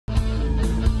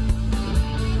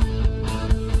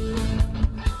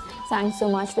Thanks so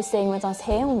much for staying with us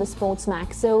here on the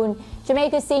SportsMax Zone.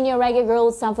 Jamaica's senior Reggae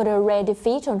Girlz suffered a rare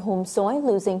defeat on home soil,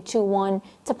 losing 2-1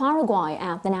 to Paraguay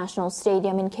at the National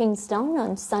Stadium in Kingston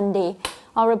on Sunday.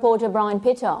 Our reporter Brian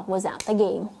Pitter was at the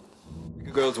game.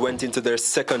 Reggae Girlz went into their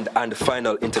second and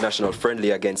final international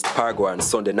friendly against Paraguay on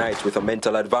Sunday night with a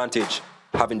mental advantage,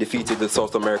 having defeated the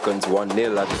South Americans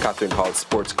 1-0 at the Catherine Hall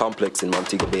Sports Complex in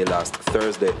Montego Bay last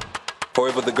Thursday.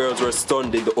 However, the girls were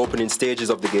stunned in the opening stages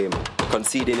of the game,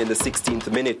 conceding in the 16th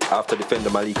minute after defender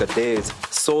Malika Days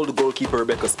sold goalkeeper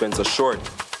Rebecca Spencer short,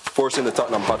 forcing the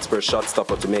Tottenham Hotspur shot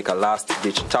stopper to make a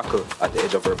last-ditch tackle at the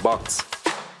edge of her box.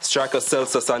 Striker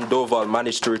Celso Sandoval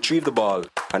managed to retrieve the ball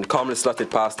and calmly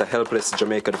slotted past a helpless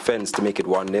Jamaica defence to make it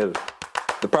 1-0.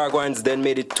 The Paraguayans then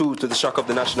made it 2 to the shock of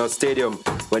the National Stadium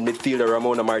when midfielder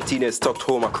Ramona Martinez tucked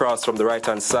home a cross from the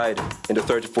right-hand side in the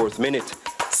 34th minute,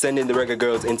 sending the Reggae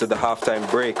Girlz into the halftime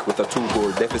break with a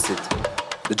 2-goal deficit.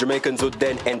 The Jamaicans would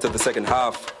then enter the second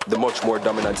half, the much more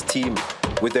dominant team,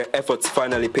 with their efforts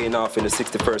finally paying off in the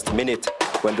 61st minute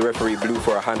when the referee blew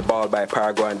for a handball by a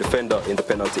Paraguayan defender in the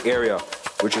penalty area,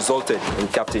 which resulted in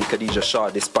Captain Khadija Shaw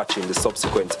dispatching the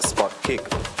subsequent spot kick.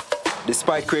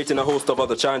 Despite creating a host of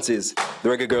other chances, the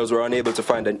Reggae Girlz were unable to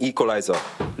find an equalizer,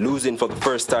 losing for the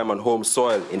first time on home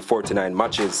soil in 49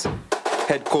 matches.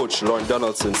 Head coach Lauren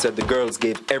Donaldson said the girls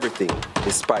gave everything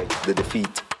despite the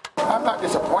defeat. I'm not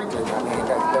disappointed. I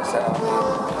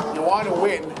mean, you want to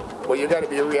win, but you got to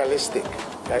be realistic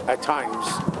at times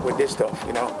with this stuff.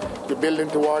 You know, you're building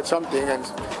towards something, and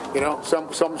you know,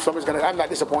 someone's gonna. I'm not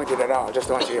disappointed at all. Just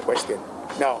to answer your question,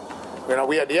 no. You know,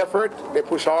 we had the effort. They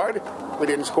pushed hard. We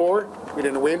didn't score. We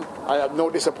didn't win. I have no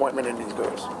disappointment in these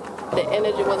girls. The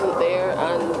energy wasn't there,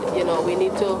 and you know, we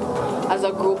need to, as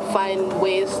a group, find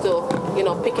ways to, you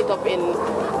know, pick it up in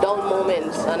down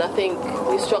moments. And I think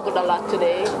we struggled a lot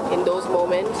today in those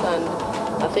moments, and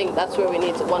I think that's where we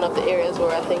need to, one of the areas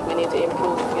where I think we need to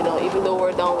improve. You know, even though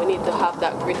we're down, we need to have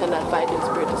that grit and that fighting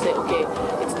spirit to say, okay,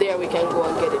 it's there, we can go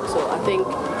and get it. So I think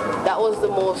that was the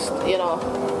most, you know,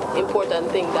 important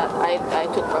thing that I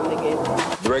took from the game.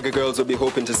 The Reggae Girlz will be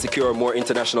hoping to secure more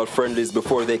international friendlies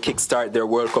before they kickstart their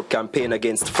World Cup campaign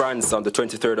against France on the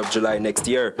 23rd of July next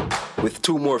year, with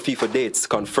 2 more FIFA dates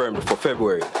confirmed for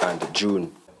February and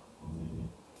June.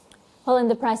 Well, in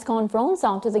the press conference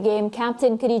after the game,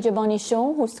 Captain Khadija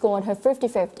Shaw, who scored her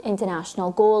 55th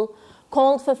international goal,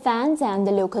 called for fans and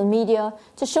the local media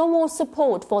to show more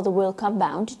support for the World Cup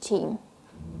bound team.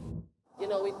 You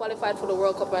know, we qualified for the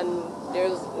World Cup and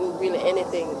there's really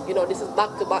anything. You know, this is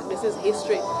back-to-back, this is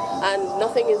history, and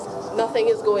nothing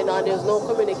is going on. There's no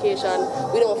communication.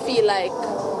 We don't feel like,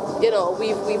 you know,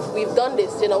 we've done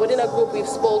this. You know, within a group we've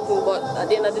spoken, but at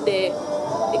the end of the day,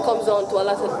 it comes down to a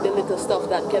lot of the little stuff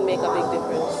that can make a big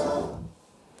difference.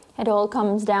 It all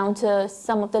comes down to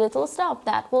some of the little stuff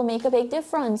that will make a big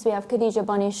difference. We have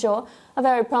Khadija Shaw, a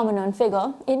very prominent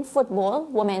figure in football,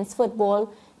 women's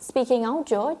football, speaking out,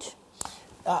 George.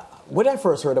 When I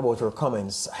first heard about her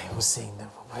comments, I was saying,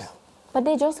 well... But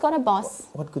they just got a boss.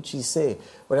 What could she say?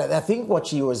 But I think what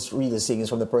she was really saying is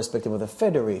from the perspective of the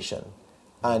federation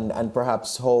and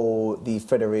perhaps how the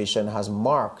federation has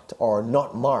marked or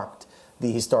not marked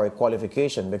the historic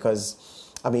qualification.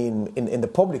 Because, I mean, in the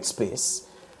public space,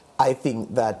 I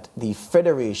think that the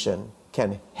federation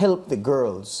can help the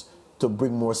girls to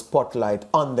bring more spotlight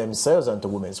on themselves and to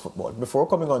women's football. Before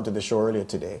coming on to the show earlier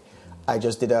today, I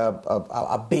just did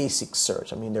a basic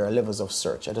search. I mean, there are levels of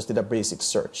search. I just did a basic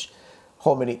search.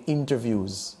 How many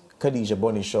interviews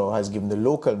Khadija Shaw has given the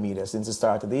local media since the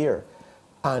start of the year.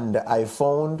 And I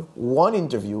found one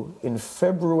interview in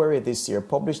February this year,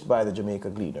 published by the Jamaica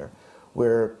Gleaner,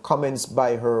 where comments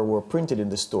by her were printed in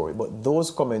the story. But those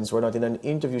comments were not in an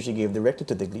interview she gave directly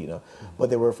to the Gleaner,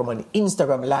 but they were from an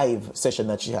Instagram live session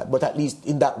that she had. But at least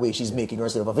in that way, she's making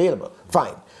herself available.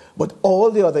 Fine. But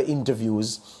all the other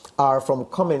interviews are from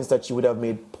comments that she would have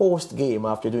made post-game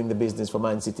after doing the business for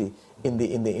Man City in the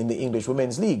English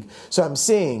Women's League. So I'm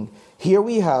saying, here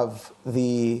we have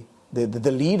the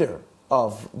leader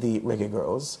of the Reggae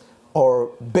Girlz, our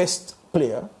best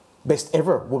player, best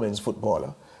ever women's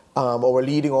footballer, our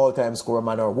leading all-time scorer,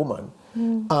 man or woman.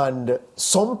 And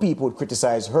some people would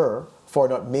criticize her for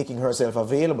not making herself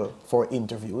available for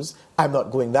interviews. I'm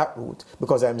not going that route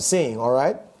because I'm saying, all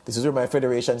right, this is where my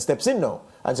federation steps in now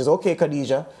and says, okay,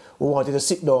 Khadija, we wanted to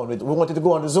sit down, we wanted to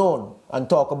go on the zone and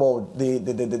talk about the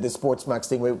SportsMax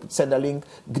thing, where we send a link,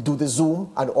 do the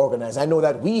Zoom, and organize. I know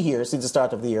that we here, since the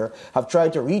start of the year, have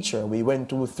tried to reach her. We went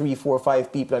to 3, 4,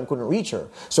 5 people and couldn't reach her.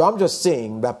 So I'm just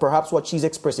saying that perhaps what she's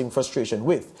expressing frustration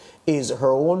with is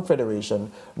her own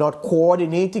federation not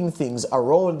coordinating things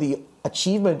around the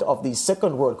achievement of the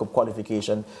second World Cup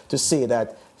qualification to say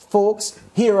that, folks,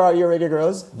 here are your Reggae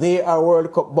Girls, they are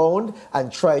World Cup bound,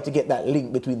 and try to get that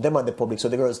link between them and the public so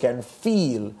the girls can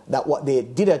feel that what they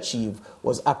did achieve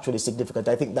was actually significant.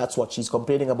 I think that's what she's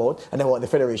complaining about, and I want the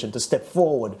federation to step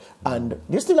forward, and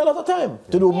there's still a lot of time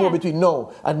to do more between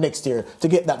now and next year to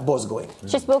get that buzz going.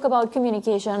 She spoke about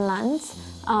communication, Lance.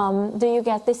 Do you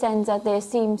get the sense that there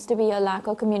seems to be a lack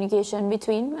of communication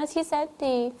between, as he said,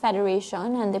 the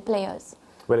federation and the players?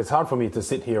 Well, it's hard for me to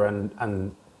sit here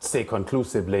and say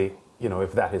conclusively, you know,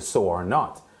 if that is so or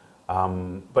not.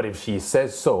 But if she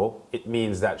says so, it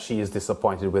means that she is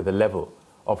disappointed with the level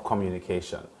of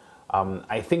communication.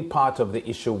 I think part of the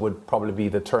issue would probably be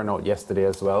the turnout yesterday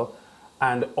as well.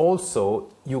 And also,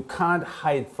 you can't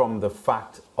hide from the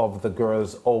fact of the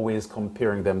girls always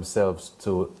comparing themselves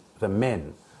to the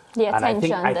men. The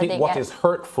attention and I think what is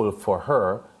hurtful for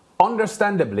her,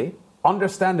 understandably,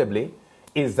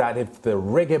 is that if the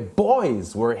Reggae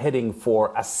boys were heading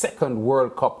for a second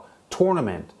World Cup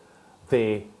tournament,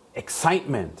 the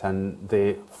excitement and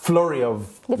the flurry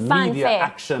of media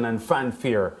action and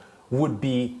fanfare would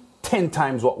be 10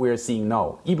 times what we're seeing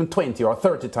now, even 20 or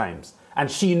 30 times.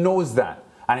 And she knows that.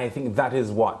 And I think that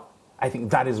is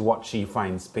what she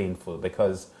finds painful,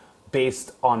 because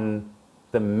based on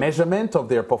the measurement of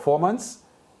their performance,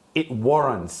 it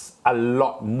warrants a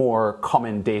lot more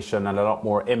commendation and a lot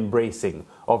more embracing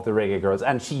of the Reggae Girls,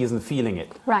 and she isn't feeling it.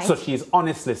 Right. So she's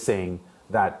honestly saying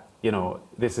that, you know,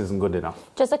 this isn't good enough.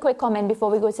 Just a quick comment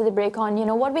before we go to the break on, you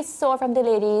know, what we saw from the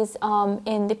ladies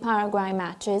in the Paraguay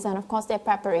matches and, of course, their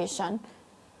preparation.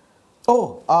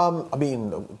 I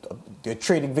mean, they're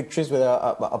trading victories with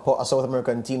a South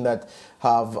American team that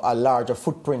have a larger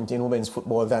footprint in women's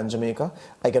football than Jamaica.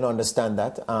 I can understand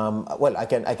that. Well, I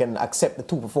can accept the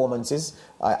two performances.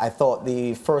 I thought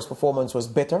the first performance was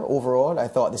better overall. I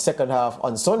thought the second half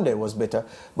on Sunday was better.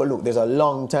 But look, there's a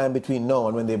long time between now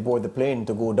and when they board the plane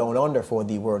to go down under for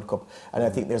the World Cup. And I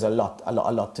think there's a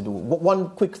lot to do.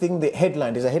 One quick thing, the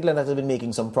headline. There's a headline that has been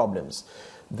making some problems.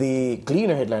 The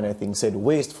Gleaner headline, I think, said,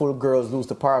 "Wasteful girls lose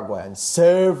to Paraguay," and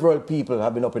several people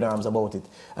have been up in arms about it.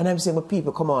 And I'm saying, but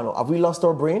people, come on, have we lost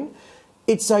our brain?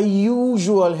 It's a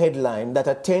usual headline that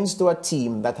attends to a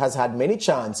team that has had many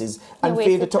chances and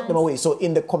failed to tuck them away. So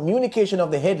in the communication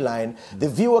of the headline, the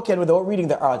viewer can, without reading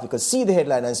the article, see the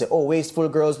headline and say, oh, wasteful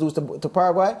girls lose to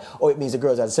Paraguay, or it means the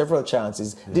girls had several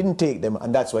chances, didn't take them,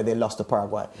 and that's why they lost to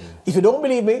Paraguay. If you don't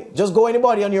believe me, just go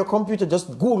anybody on your computer,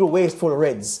 just Google wasteful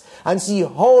Reds and see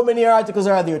how many articles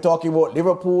are there talking about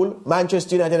Liverpool,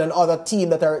 Manchester United, and other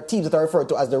teams that are referred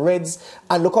to as the Reds,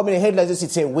 and look how many headlines you see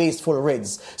say wasteful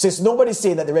Reds. So it's nobody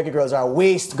saying that the Reggae Girls are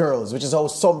waste girls, which is how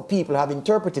some people have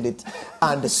interpreted it,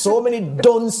 and so many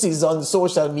dunces on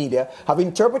social media have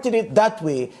interpreted it that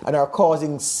way and are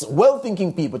causing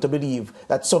well-thinking people to believe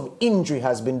that some injury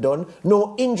has been done.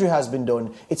 No injury has been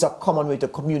done. It's a common way to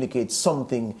communicate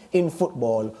something in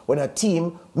football. When a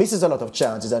team misses a lot of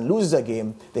chances and loses a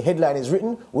game, the headline is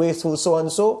written, wasteful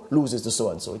so-and-so loses to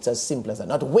so-and-so. It's as simple as that.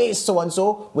 Not waste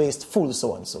so-and-so, wasteful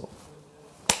so-and-so.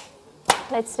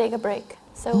 Let's take a break.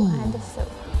 So and so.